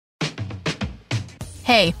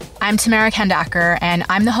Hey, I'm Tamara Kandaker, and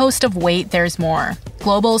I'm the host of Wait, There's More,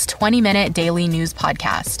 Global's 20-minute daily news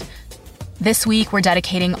podcast. This week, we're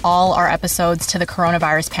dedicating all our episodes to the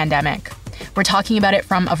coronavirus pandemic. We're talking about it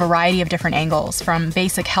from a variety of different angles, from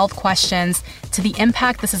basic health questions to the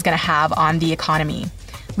impact this is going to have on the economy.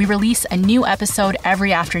 We release a new episode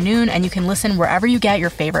every afternoon, and you can listen wherever you get your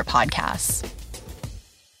favorite podcasts.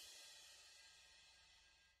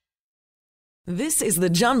 This is the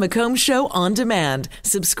John McComb Show on demand.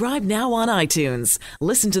 Subscribe now on iTunes.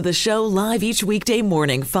 Listen to the show live each weekday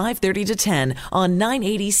morning, 5:30 to 10 on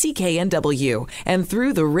 980 CKNW and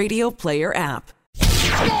through the Radio Player app.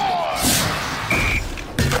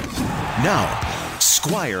 Now,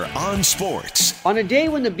 Squire on Sports. On a day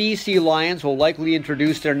when the BC Lions will likely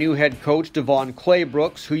introduce their new head coach, Devon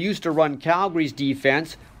Claybrooks, who used to run Calgary's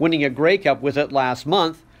defense, winning a Grey Cup with it last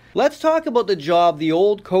month, let's talk about the job the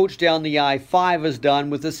old coach down the I-5 has done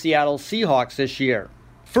with the Seattle Seahawks this year.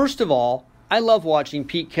 First of all, I love watching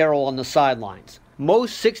Pete Carroll on the sidelines.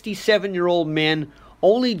 Most 67-year-old men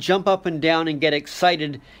only jump up and down and get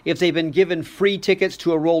excited if they've been given free tickets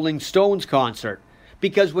to a Rolling Stones concert.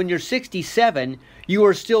 Because when you're 67, you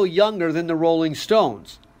are still younger than the Rolling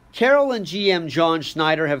Stones. Carroll and GM John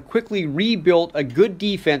Schneider have quickly rebuilt a good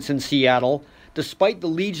defense in Seattle, despite the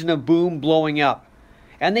Legion of Boom blowing up.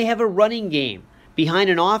 And they have a running game behind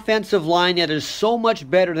an offensive line that is so much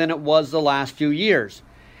better than it was the last few years.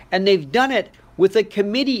 And they've done it with a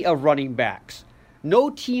committee of running backs.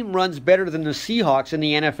 No team runs better than the Seahawks in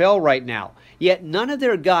the NFL right now, yet none of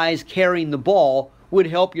their guys carrying the ball would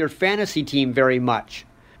help your fantasy team very much.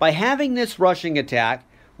 By having this rushing attack,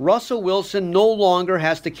 Russell Wilson no longer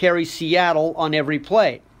has to carry Seattle on every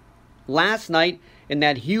play. Last night, in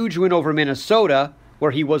that huge win over Minnesota,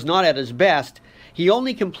 where he was not at his best, he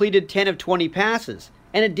only completed 10 of 20 passes,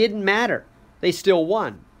 and it didn't matter. They still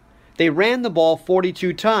won. They ran the ball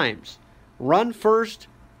 42 times. Run first,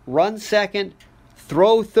 run second,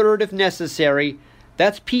 throw third if necessary.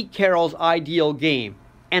 That's Pete Carroll's ideal game.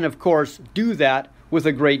 And of course, do that with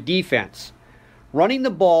a great defense. Running the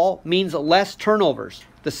ball means less turnovers.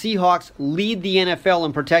 The Seahawks lead the NFL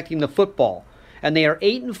in protecting the football, and they are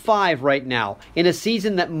 8-5 right now in a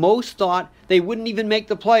season that most thought they wouldn't even make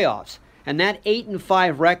the playoffs. And that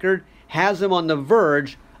 8-5 record has them on the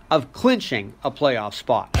verge of clinching a playoff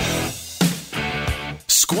spot.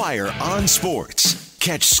 Squire on Sports.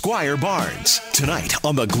 Catch Squire Barnes tonight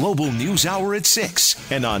on the Global News Hour at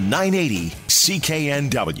 6 and on 980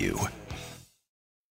 CKNW.